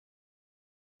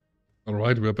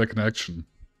Alright, we're back in action.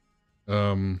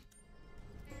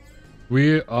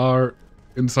 We are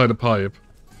inside a pipe.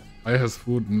 I has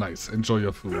food. Nice. Enjoy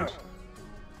your food.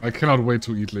 I cannot wait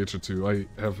to eat later too. I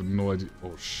have no idea.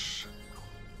 Oh, shit.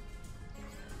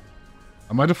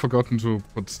 I might have forgotten to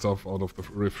put stuff out of the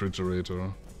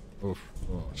refrigerator. Oh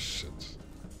shit.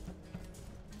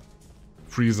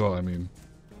 Freezer, I mean.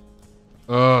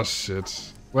 Oh,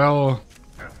 shit. Well,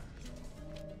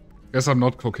 guess I'm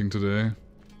not cooking today.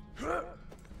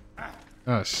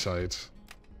 Ah, shite.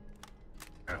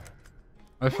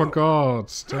 I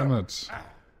forgot. Damn it.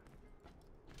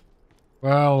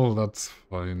 Well, that's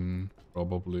fine.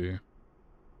 Probably.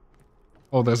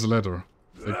 Oh, there's a ladder.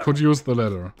 I could use the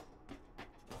ladder.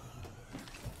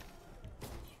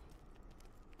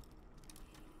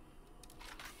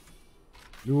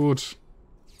 Loot.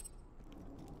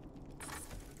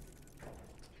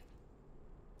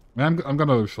 I'm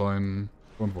gonna be fine.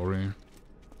 Don't worry.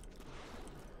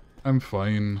 I'm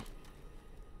fine.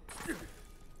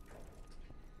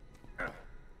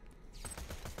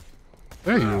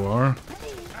 There you are.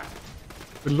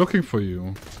 Been looking for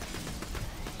you.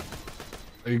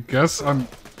 I guess I'm...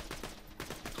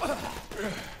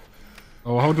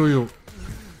 Oh, how do you...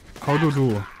 How do?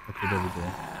 Okay, there we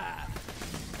go.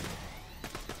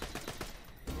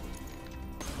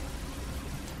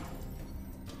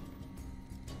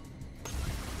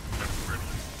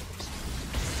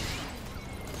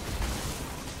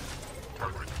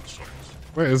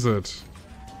 Where is it?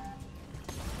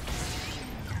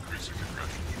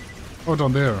 Oh,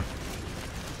 down there.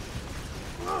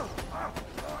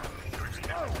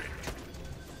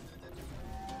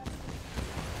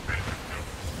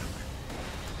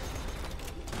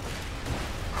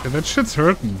 Yeah, that shit's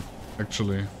hurting,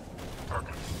 actually.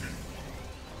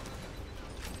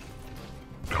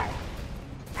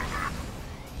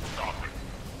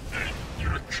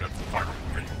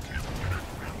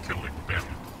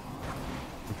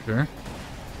 Okay.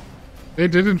 They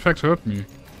did in fact hurt me.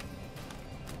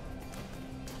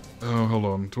 Oh, hold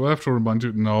on. Do I have to remind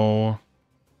you? No.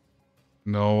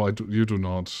 No, you do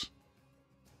not.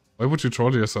 Why would you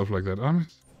troll yourself like that? I mean,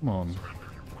 come on.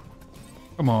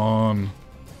 Come on.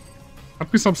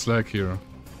 Cut me some slack here.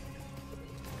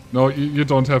 No, you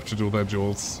don't have to do that,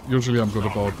 Jules. Usually I'm good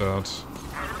about that.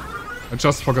 I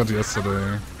just forgot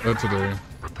yesterday. Today.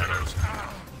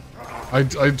 I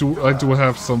do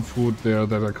have some food there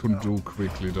that I couldn't do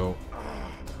quickly though.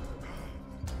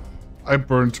 I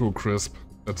burned to a crisp.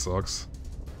 That sucks.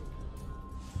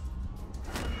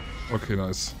 Okay,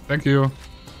 nice. Thank you.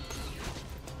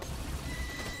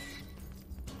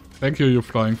 Thank you, you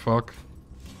flying fuck.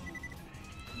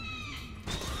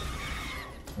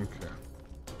 Okay.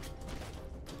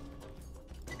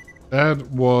 That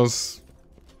was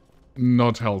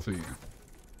not healthy.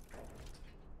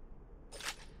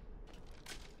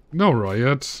 No,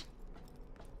 Riot.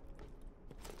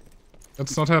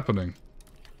 That's not happening.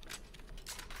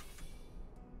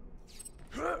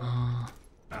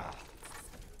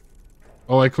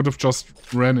 Oh, I could have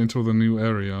just ran into the new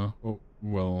area. Oh,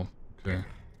 well, okay.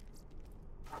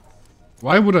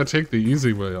 Why would I take the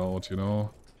easy way out, you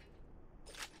know?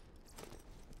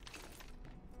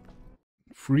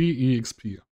 Free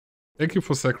EXP. Thank you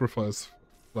for sacrifice,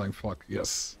 flying fuck.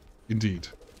 Yes, indeed.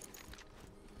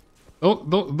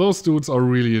 Those dudes are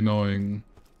really annoying.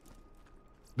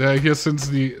 They're here since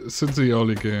the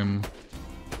early game.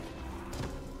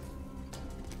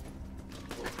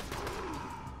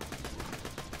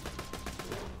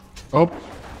 Oh.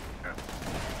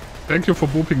 Thank you for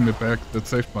booping me back. That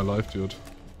saved my life, dude.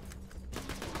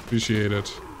 Appreciate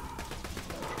it.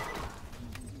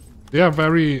 They are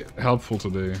very helpful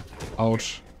today.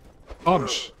 Ouch.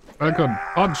 Punch. Falcon.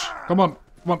 Punch. Come on.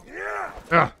 Come on.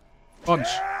 Yeah. Punch.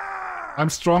 I'm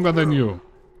stronger than you.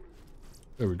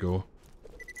 There we go.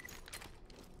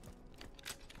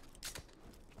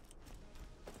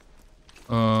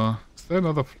 Is there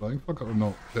another flying fuck? Oh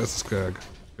no, there's a skag.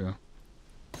 Yeah.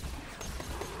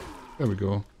 There we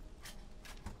go.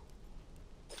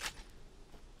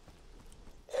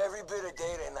 Every bit of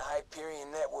data in the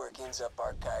Hyperion network ends up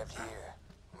archived here.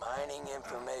 Mining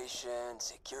information,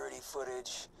 security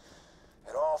footage.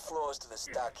 It all flows to the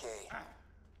stockade.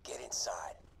 Get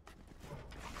inside.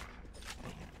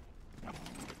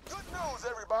 Good news,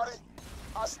 everybody.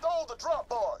 I stole the drop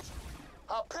barge.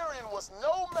 Hyperion was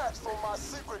no match for my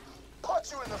secret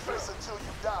punch you in the face until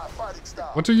you die fighting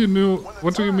style. What do you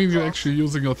mean you're actually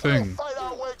using your thing? Fight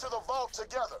our way to the vault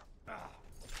together.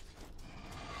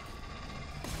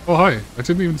 Oh hi, I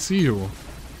didn't even see you.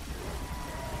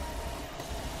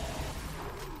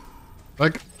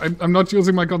 Like, I'm not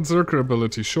using my Gunzerker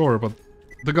ability, sure, but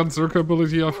The Gunzerker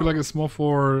ability, I feel like it's more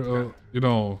for, you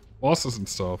know, bosses and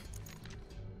stuff.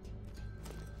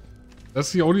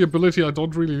 That's the only ability I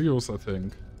don't really use, I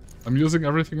think. I'm using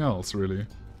everything else, really.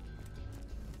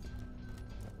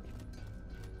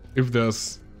 If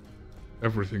there's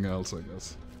everything else, I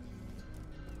guess.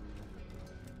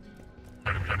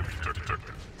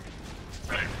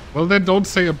 Well, then don't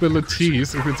say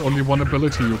abilities if it's only one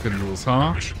ability you can use,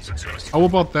 huh? How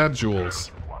about that,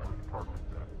 Jules?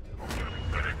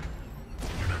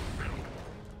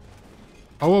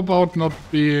 How about not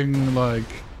being like...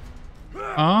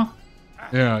 Huh?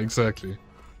 Yeah, exactly.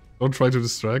 Don't try to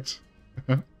distract.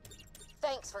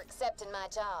 Thanks for accepting my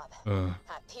job.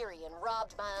 Hyperion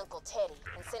robbed my Uncle Teddy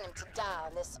and sent him to die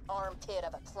on this armpit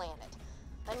of a planet.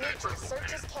 I need you to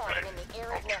search his cabin in the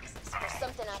arid Nexus for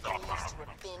something I can use to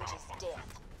revenge his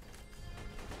death.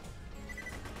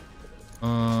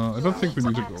 I don't think we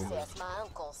need to go there. My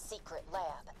uncle's secret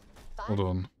lab. Hold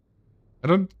on. I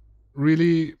don't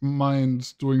really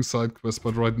mind doing side quests,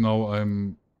 but right now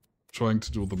I'm trying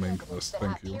to do the main quest.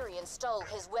 Thank you. Hyperion stole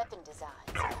his weapon designs.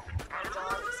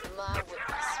 God is my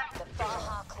witness. The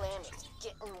Baja clan is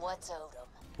getting what's owed them.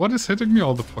 What is hitting me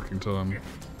all the fucking time?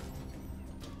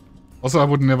 Also, I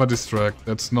would never distract.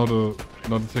 That's not a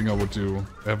thing I would do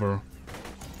ever.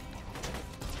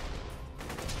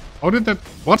 How did that?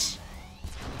 What?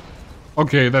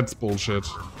 Okay, that's bullshit.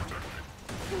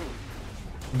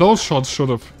 Those shots should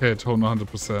have hit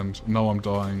 100%. Now I'm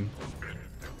dying.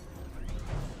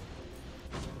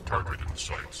 Target in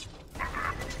sights.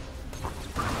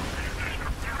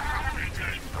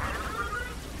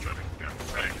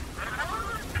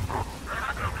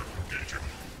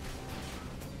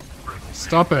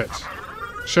 Stop it!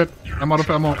 Shit, I'm out of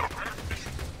ammo.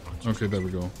 Okay, there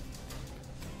we go.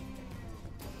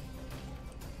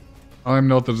 I'm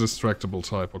not the distractible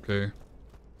type, okay?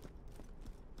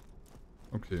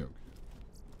 Okay.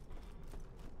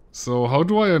 So, how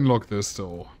do I unlock this,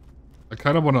 though? I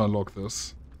kind of want to unlock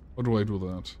this. How do I do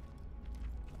that?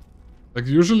 Like,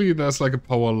 usually there's like a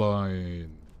power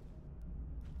line.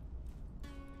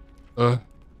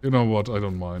 You know what? I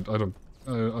don't mind. I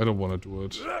don't want to do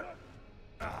it.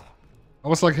 I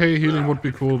was like, hey, healing would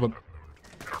be cool, but...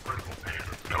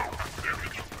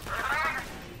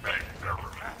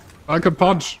 I can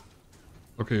punch!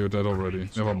 Okay, you're dead already.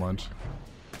 Never mind.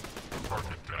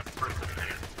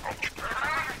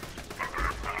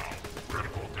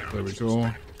 There we go.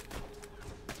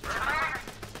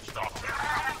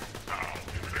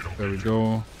 There we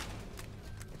go.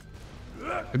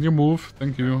 Can you move?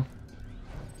 Thank you.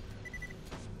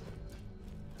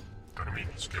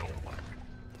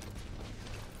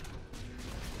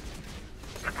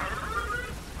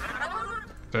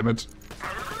 Damn it.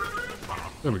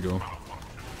 There we go.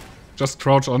 Just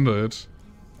crouch under it.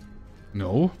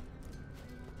 No?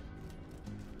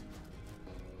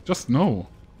 Just no.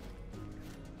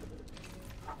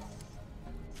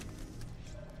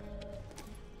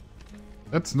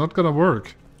 That's not gonna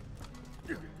work.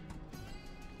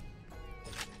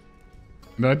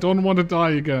 And I don't want to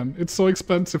die again. It's so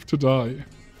expensive to die.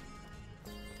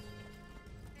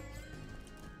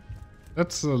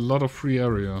 That's a lot of free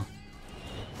area.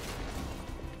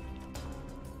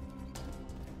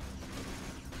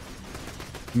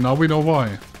 Now we know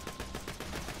why.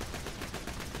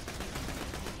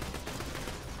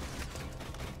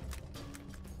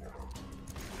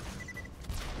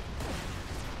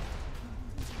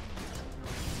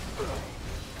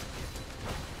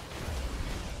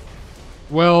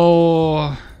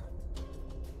 Well...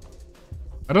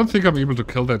 I don't think I'm able to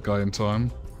kill that guy in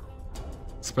time.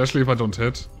 Especially if I don't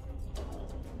hit.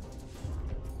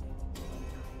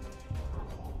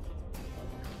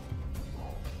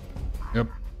 Yep.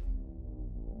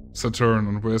 Saturn,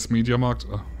 and where's Mediamarkt?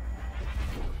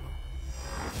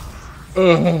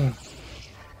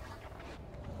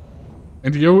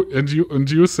 And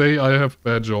you say I have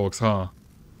bad jokes, huh?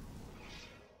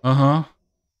 Uh-huh.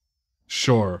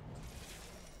 Sure.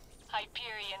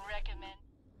 Hyperion recommend.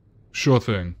 Sure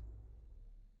thing.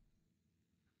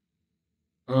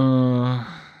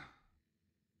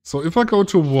 So if I go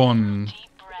to 1, Deep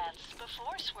breaths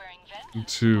before swearing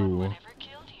vengeance 2, whatever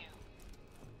killed you.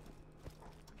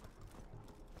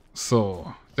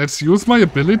 so let's use my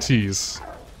abilities.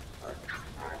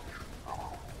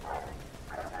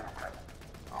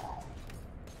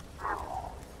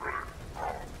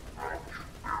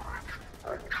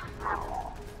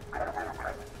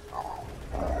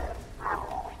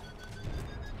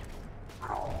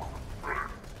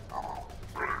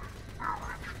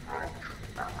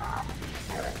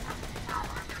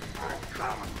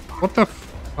 What the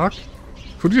fuck?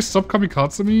 Could you stop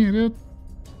kamikaze me, idiot?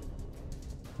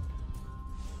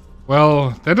 Well,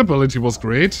 that ability was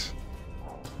great.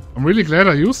 I'm really glad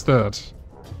I used that.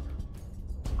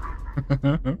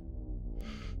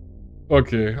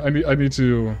 Okay, I need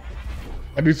to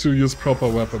use proper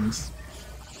weapons.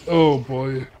 Oh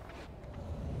boy.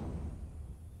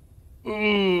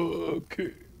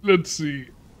 Okay, let's see.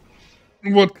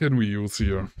 What can we use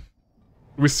here?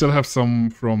 We still have some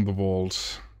from the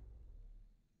vault.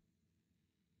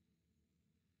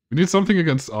 We need something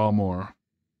against armor.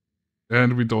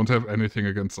 And we don't have anything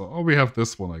against... Oh, we have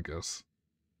this one, I guess.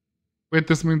 Wait,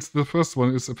 this means the first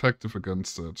one is effective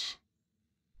against it.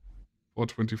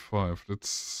 425.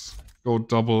 Let's go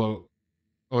double...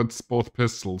 Oh, it's both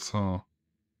pistols, huh?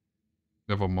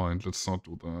 Never mind, let's not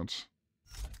do that.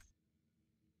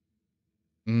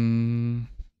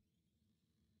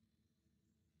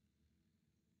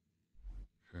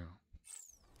 Yeah.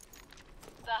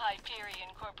 The Hyperion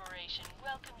Corporation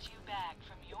welcomes you back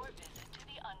from your visit to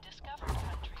the undiscovered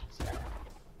countries.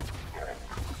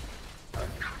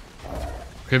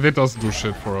 Okay, that doesn't do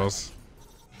shit for us.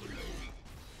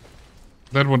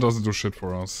 That one doesn't do shit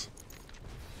for us.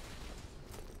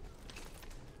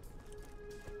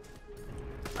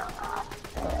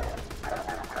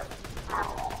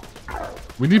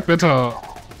 We need better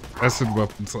acid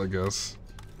weapons, I guess.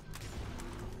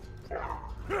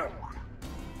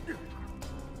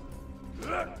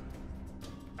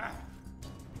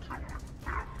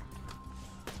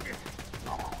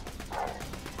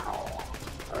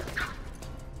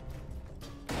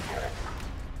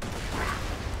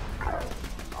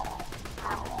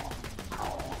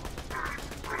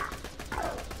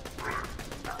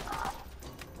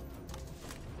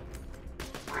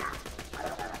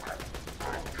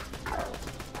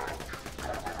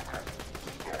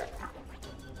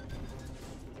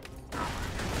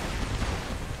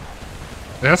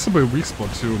 There has to be a weak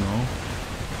spot too, no?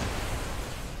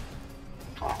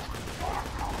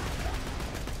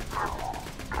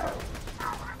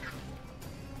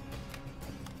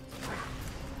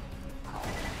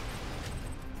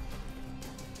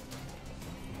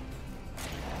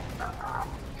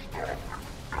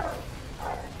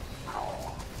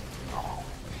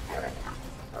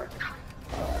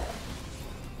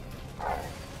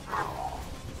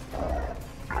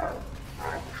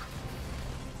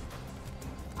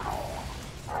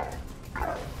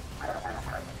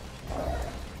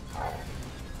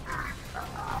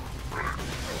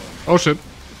 Oh shit.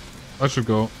 I should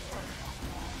go.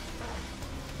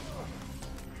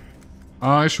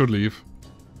 I should leave.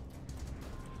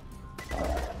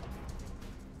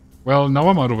 Well, now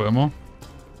I'm out of ammo.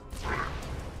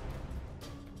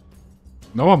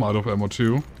 Now I'm out of ammo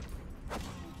too.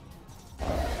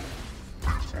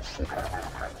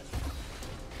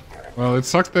 Well, it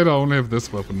sucks that I only have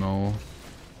this weapon now.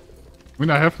 I mean,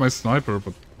 I have my sniper,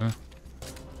 but...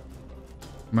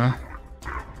 Meh.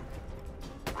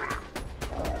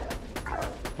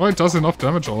 Well, it does enough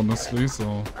damage, honestly,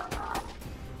 so...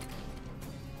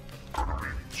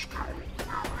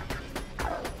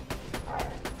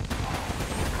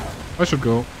 I should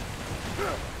go.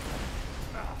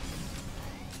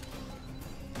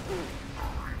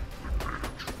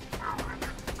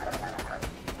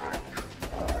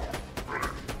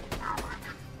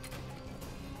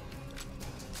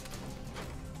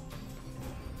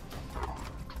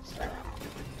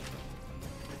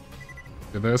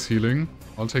 Okay, there's healing.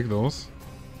 I'll take those.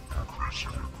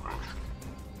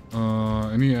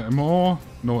 Any ammo?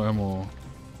 No ammo.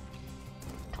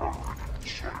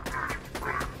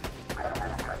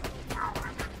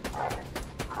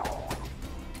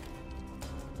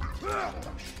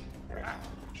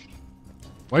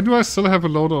 Why do I still have a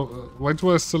load of... why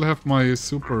do I still have my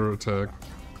super attack?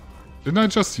 Didn't I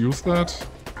just use that?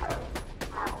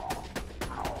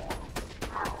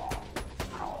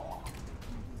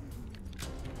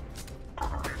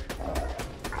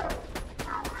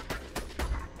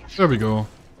 There we go.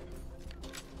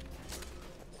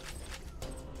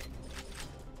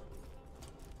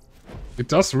 It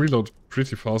does reload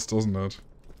pretty fast, doesn't it?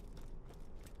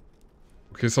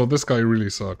 Okay, so this guy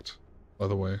really sucked, by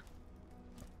the way.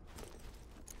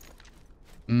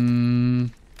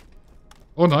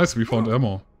 Oh nice, we found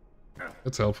ammo.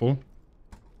 That's helpful.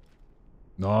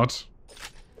 Not.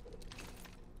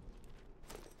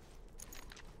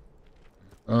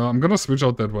 I'm gonna switch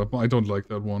out that weapon. I don't like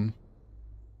that one.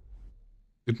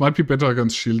 It might be better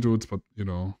against shield dudes, but, you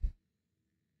know.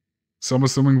 So I'm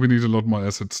assuming we need a lot more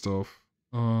acid stuff.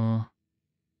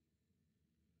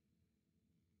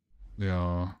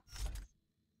 Yeah.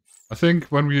 I think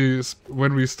when we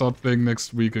start playing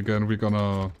next week again, we're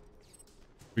gonna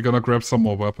grab some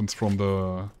more weapons from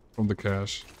the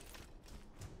cache.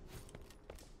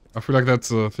 I feel like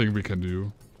that's a thing we can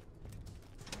do.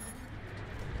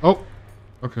 Oh!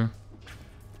 Okay.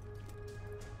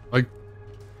 I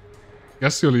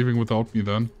guess you're leaving without me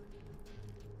then.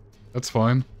 That's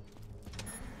fine.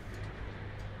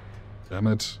 Damn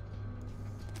it.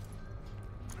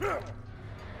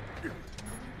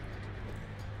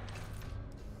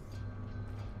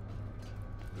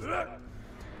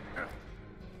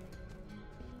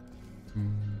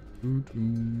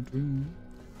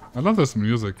 I love this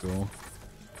music though.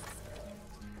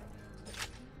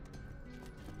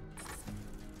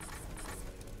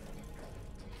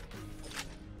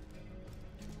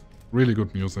 Really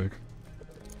good music.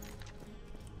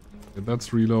 Okay,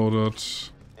 that's reloaded.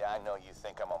 Yeah, I know you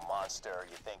think I'm a monster.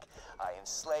 You think I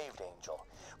enslaved Angel.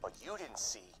 But you didn't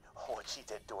see what she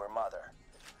did to her mother.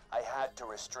 I had to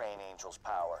restrain Angel's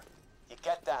power. You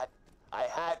get that? I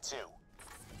had to.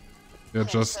 Yeah,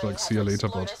 just like see you later,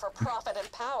 bot. For profit and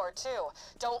power too.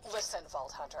 Don't listen,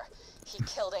 Vault Hunter. He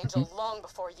killed Angel long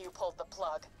before you pulled the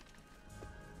plug.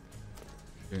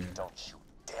 Okay. Don't you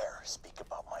dare speak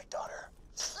about my daughter.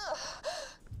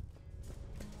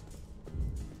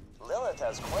 Lilith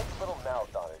has quite a little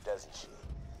mouth on her, doesn't she?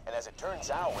 And as it turns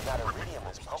out, when that iridium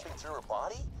is pumping through her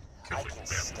body, I can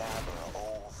stab her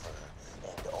over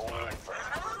and over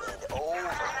and over,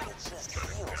 and it just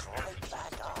heals right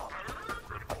back up.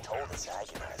 I'm told it's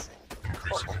agonizing.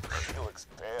 Oh, she looks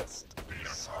pissed.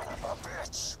 Son of a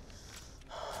bitch.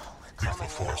 We're coming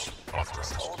in.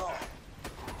 Just hold on.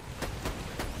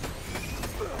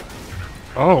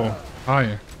 Oh,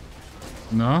 hi.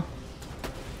 No?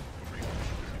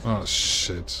 Oh,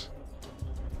 shit.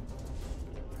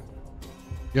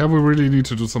 Yeah, we really need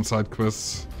to do some side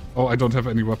quests. Oh, I don't have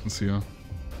any weapons here.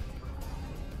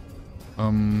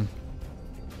 Can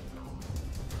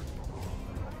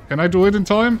I do it in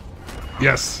time?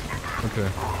 Yes. Okay.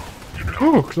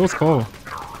 Oh, close call.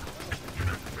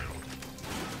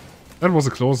 That was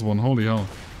a close one, holy hell.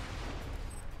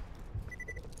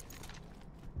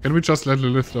 Can we just let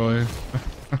Lilith die?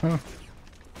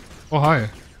 Oh, hi.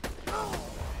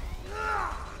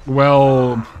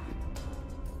 Well...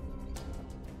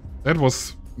 That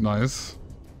was nice.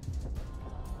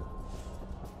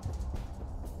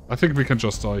 I think we can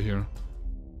just die here.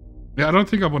 Yeah, I don't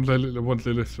think I want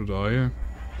Lilith to die.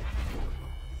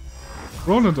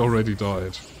 Roland already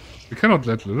died. We cannot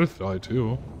let Lilith die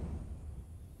too.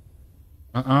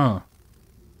 Well,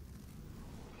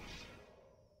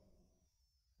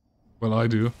 I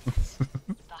do. The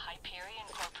Hyperion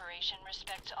Corporation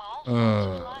respects all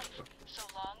forms of life, so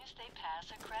long as they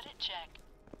pass a credit check.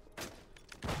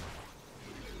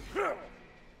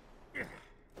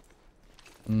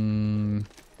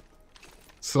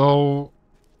 So...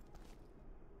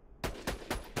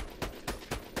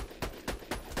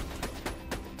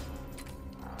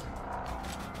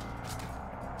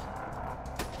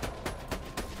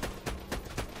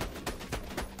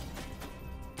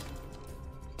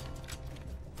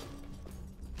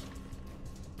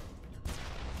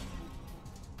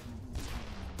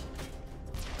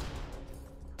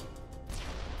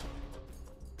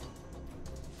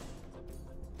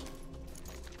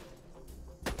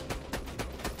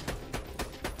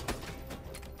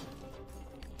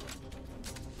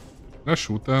 Can I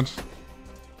shoot that?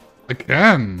 I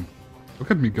can! Look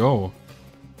at me go.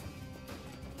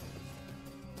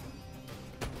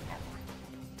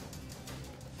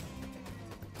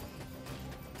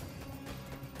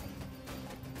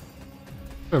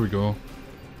 There we go.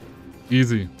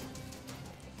 Easy.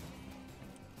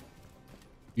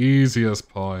 Easy as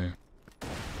pie.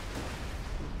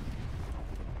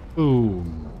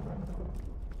 Boom.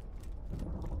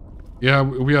 Yeah,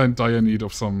 we are in dire need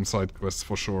of some side quests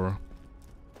for sure.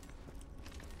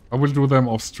 I will do them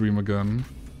off stream again.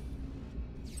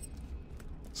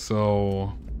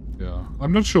 So, yeah.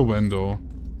 I'm not sure when though.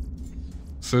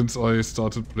 Since I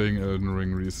started playing Elden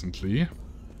Ring recently. I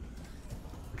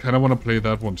kinda wanna play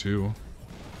that one too.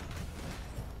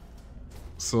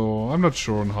 So, I'm not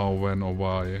sure on how, when, or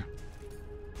why.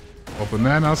 Oh,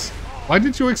 bananas. Why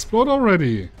did you explode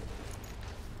already?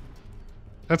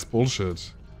 That's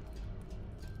bullshit.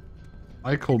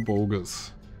 I call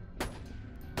bogus.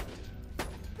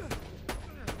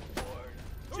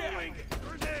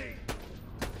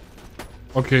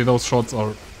 Okay, those shots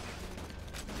are...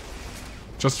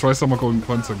 Just try some more golden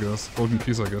coins, I guess. Golden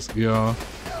keys, I guess. Yeah.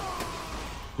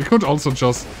 We could also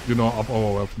just, you know, up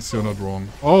our weapons. You're not wrong.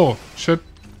 Oh, shit.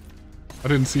 I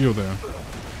didn't see you there.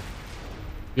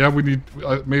 Yeah, we need...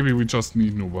 maybe we just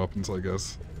need new weapons, I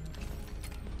guess.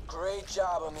 Great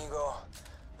job, amigo.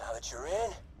 Now that you're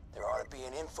in, there ought to be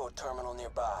an info terminal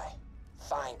nearby.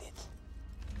 Find it.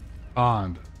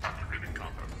 And... Activating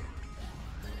combat mode.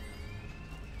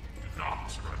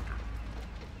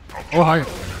 Oh, hi.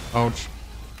 Ouch.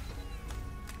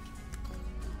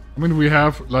 I mean, we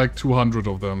have like 200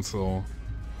 of them, so...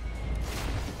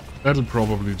 That'll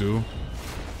probably do.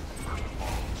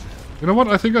 You know what?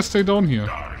 I think I stay down here.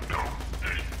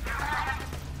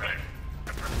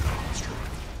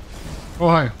 Oh,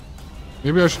 hi.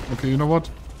 Maybe I should... Okay, you know what?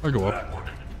 I'll go up.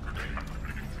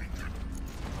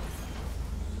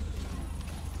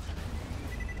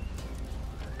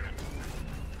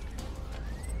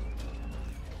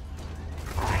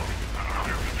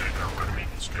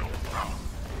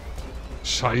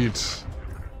 Shite.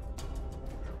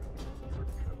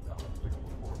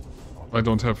 I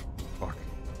don't have... Fuck.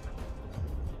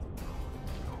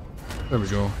 There we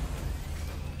go.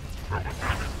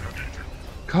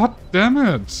 God damn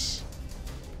it!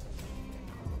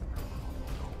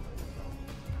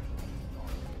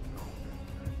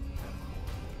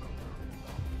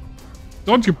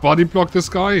 Don't you body block this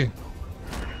guy!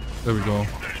 There we go.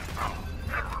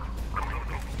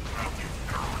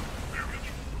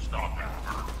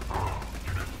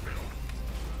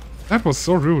 That was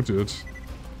so rude, dude.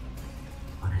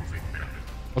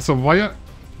 Also, why...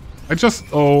 I just...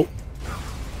 Oh...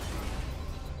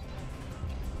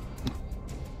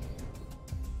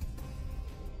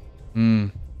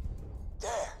 There.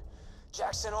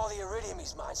 Jack sent all the iridium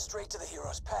he's mined straight to the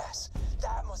Hero's Pass.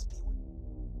 That must be...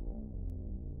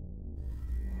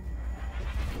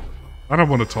 I don't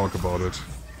want to talk about it.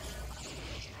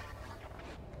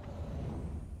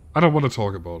 I don't want to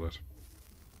talk about it.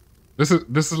 This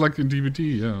is like in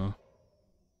DBD, yeah.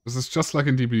 This is just like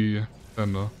in DBD,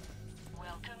 Thunder.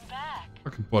 Welcome back.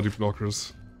 Fucking body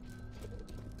blockers.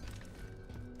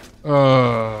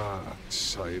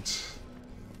 Shite.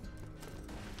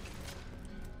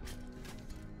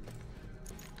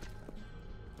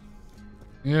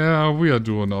 Yeah, we are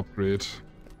doing upgrade.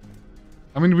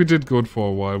 I mean, we did good for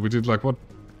a while. We did like, what?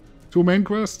 2 main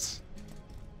quests?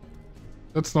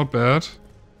 That's not bad.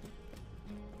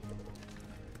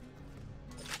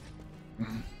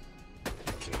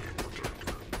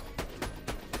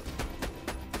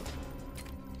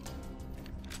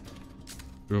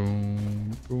 Go.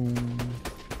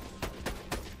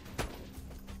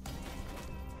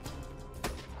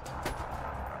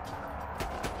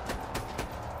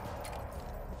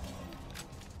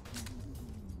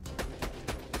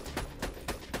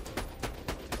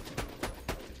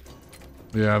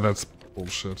 Yeah, that's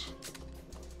bullshit.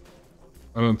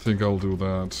 I don't think I'll do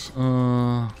that.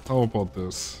 How about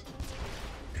this?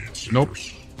 Nope.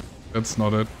 That's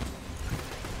not it.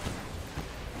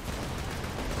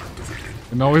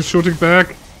 And now he's shooting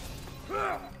back.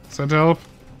 Send help.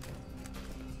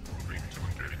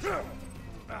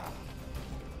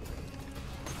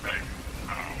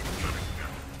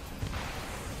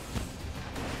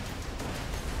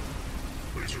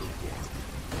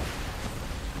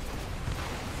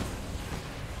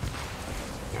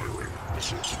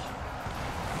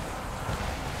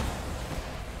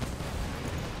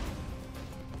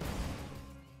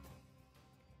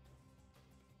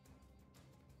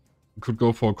 Could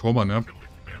go for a coma nap.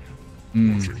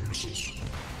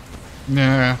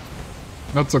 Nah.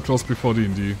 Not so close before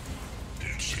D&D.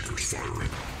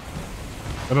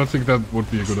 I don't think that would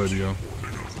be a good idea.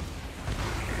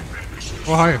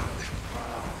 Oh, hi.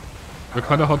 You're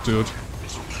kinda hot, dude.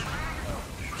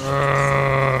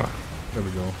 There we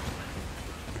go.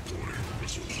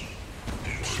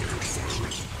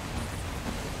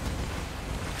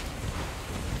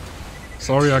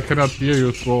 Sorry, I cannot hear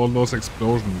you through all those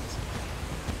explosions.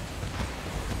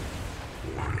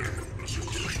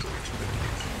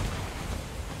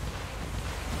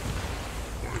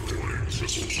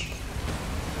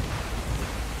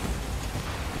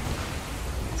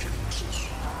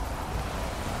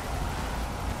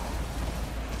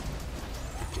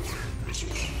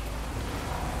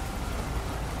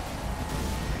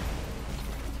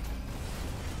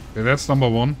 Okay, that's number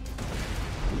 1.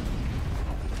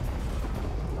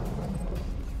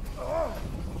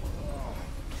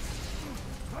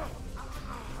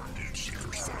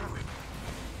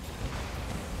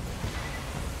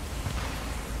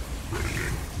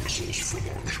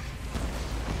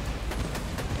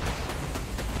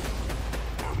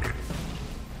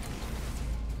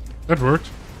 That worked.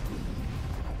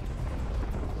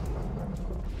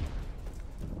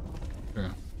 Okay.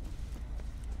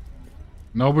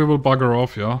 Now we will bugger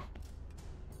off, yeah?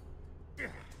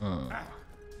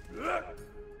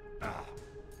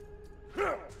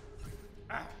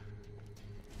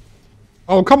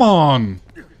 Oh, come on!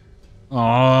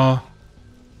 Aww.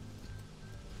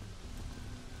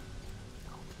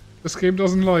 This game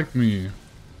doesn't like me.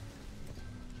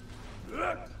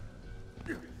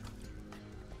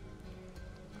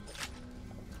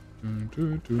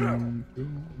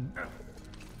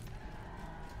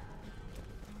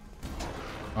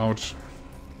 Ouch.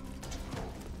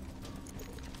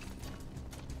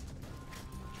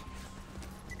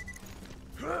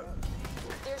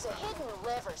 There's a hidden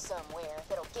lever somewhere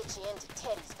that'll get you into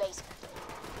Teddy's basement.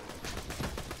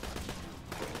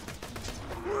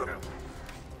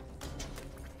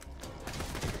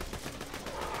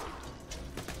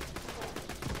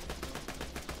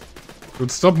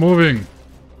 Dude, stop moving.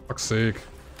 Fuck's sake.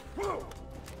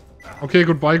 Okay,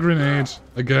 goodbye grenade,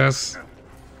 I guess.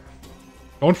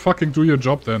 Don't fucking do your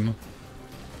job then.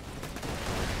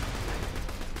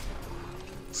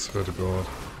 Swear to God.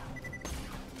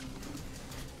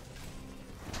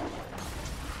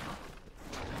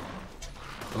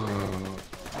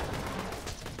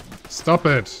 Stop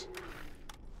it!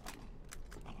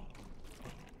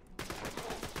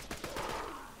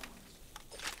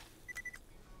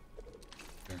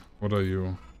 Okay, what are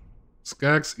you?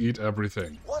 Skags eat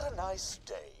everything. What a nice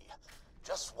day.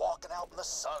 Just walking out in the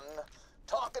sun,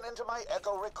 talking into my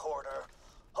echo recorder,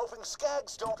 hoping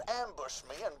Skags don't ambush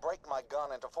me and break my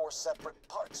gun into 4 separate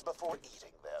parts before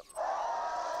eating them.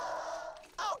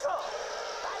 Oh, come on!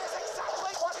 That is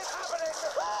exactly what is happening!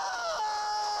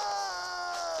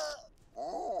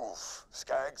 Oof.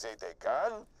 Skags ate a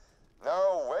gun?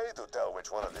 No way to tell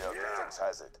which one of the ugly things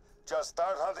has it. Just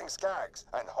start hunting Skags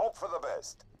and hope for the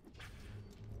best.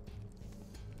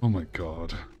 Oh my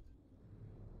God.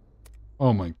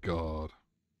 Oh my God.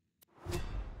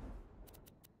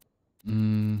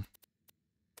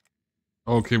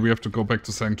 Okay, we have to go back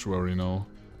to Sanctuary now.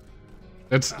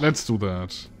 Let's do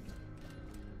that.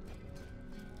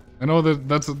 I know that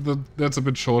that's a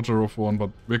bit shorter of one, but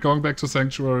we're going back to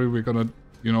Sanctuary. We're gonna,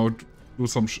 you know, do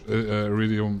some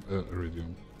Ethereum.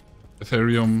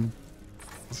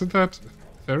 Isn't that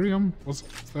Ethereum? Is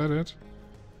that it?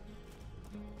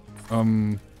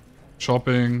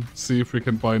 Shopping. See if we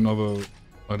can buy another,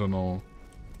 I don't know,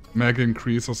 mag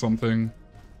increase or something.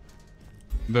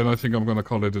 Then I think I'm gonna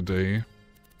call it a day.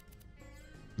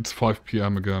 It's 5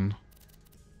 PM again.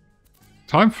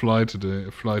 Time fly today.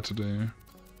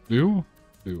 Blue?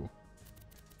 Blue.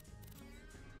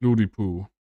 Loody poo.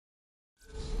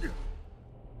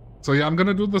 So yeah, I'm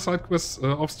gonna do the side quests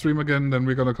off stream again, then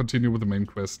we're gonna continue with the main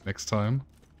quest next time.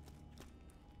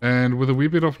 And with a wee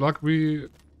bit of luck, I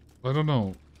don't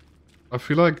know. I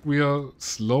feel like we are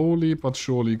slowly but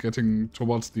surely getting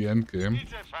towards the end game.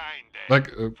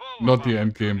 Like, not the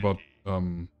end game, but, you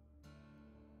know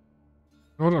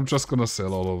what, I'm just gonna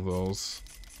sell all of those.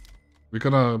 We're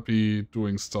gonna be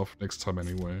doing stuff next time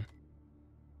anyway.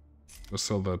 Let's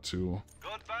sell that too.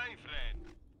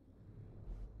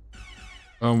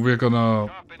 We're gonna...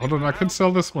 Hold on, I can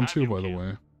sell this one too, by the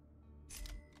way.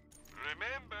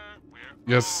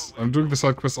 Yes, I'm doing the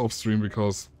side quest off stream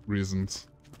because reasons.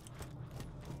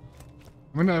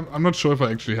 I mean, I'm not sure if I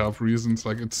actually have reasons.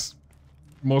 Like, it's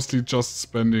mostly just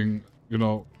spending, you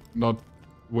know, not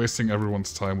wasting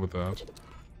everyone's time with that.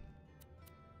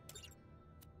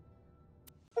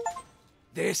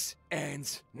 This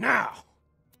ends now.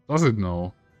 Does it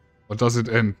now? Or does it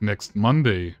end next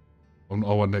Monday on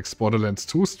our next Borderlands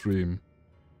 2 stream?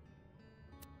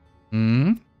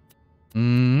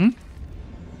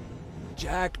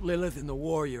 Jack, Lilith, and the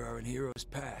Warrior are in Heroes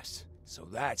Pass, so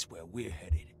that's where we're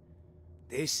headed.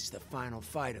 This is the final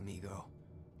fight, amigo.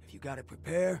 If you gotta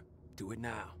prepare, do it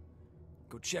now.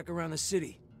 Go check around the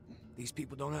city. These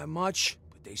people don't have much,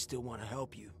 but they still want to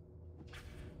help you.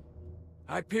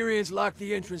 Hyperion's locked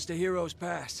the entrance to Heroes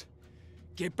Pass.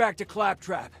 Get back to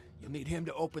Claptrap. You'll need him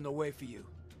to open the way for you.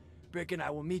 Brick and I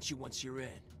will meet you once you're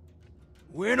in.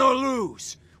 Win or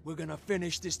lose, we're gonna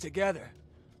finish this together.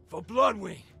 For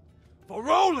Bloodwing. For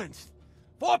Roland.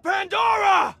 For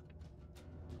Pandora!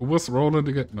 Who was Roland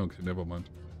again? No, okay, never mind.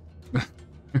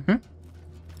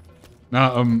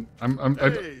 Nah, I'm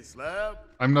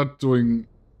not doing...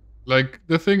 Like,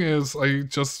 the thing is, I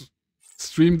just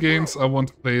stream games. I want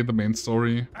to play the main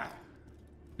story.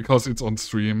 Because it's on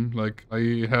stream. Like,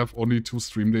 I have only 2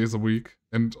 stream days a week.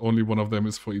 And only one of them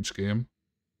is for each game.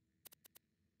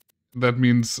 That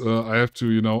means I have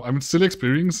to, you know... I'm still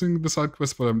experiencing the side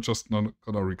quest, but I'm just not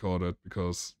gonna record it.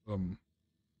 Because,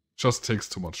 just takes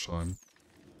too much time.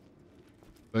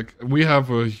 Like, we have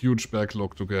a huge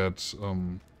backlog to get,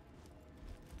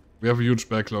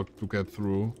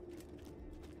 through.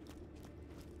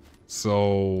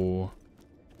 So...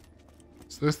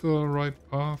 Is this the right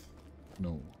path?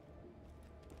 No.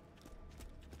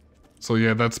 So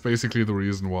yeah, that's basically the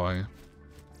reason why.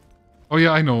 Oh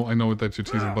yeah, I know that you're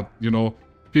teasing, but, you know,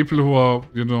 people who are,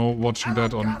 you know, watching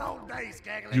that on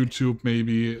YouTube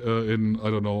maybe in, I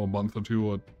don't know, a month or 2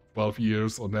 or 12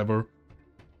 years or never,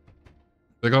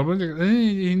 Like, already,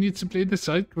 hey, he needs to play the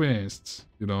side quests,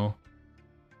 you know.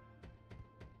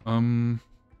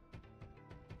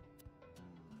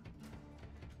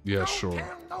 Yeah, sure.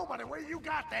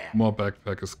 More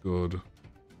backpack is good.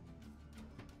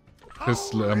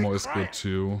 Pistol ammo is good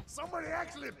too. Somebody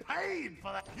actually paid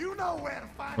for that. You know where to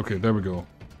find Okay, there we go.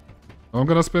 I'm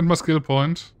gonna spend my skill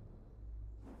point.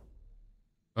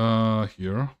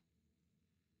 Here.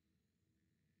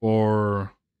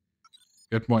 Or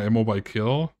get more ammo by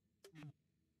kill.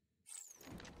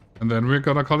 And then we're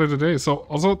gonna call it a day. So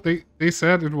also they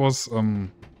said it was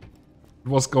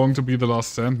going to be the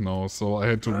last stand now, so I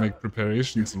had to make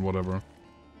preparations and whatever.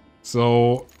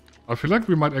 So I feel like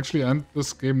we might actually end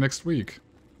this game next week.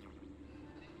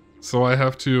 So I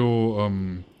have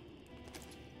to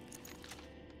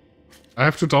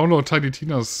download Tiny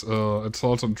Tina's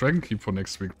Assault on Dragon Keep for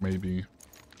next week maybe.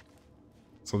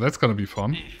 So that's gonna be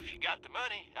fun. If you got the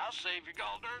money, I'll save your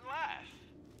goddamn life.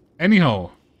 Anyhow,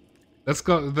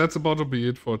 that's about to be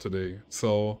it for today.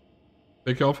 So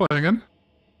thank you all for hanging.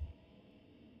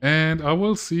 And I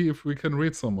will see if we can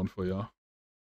read someone for you.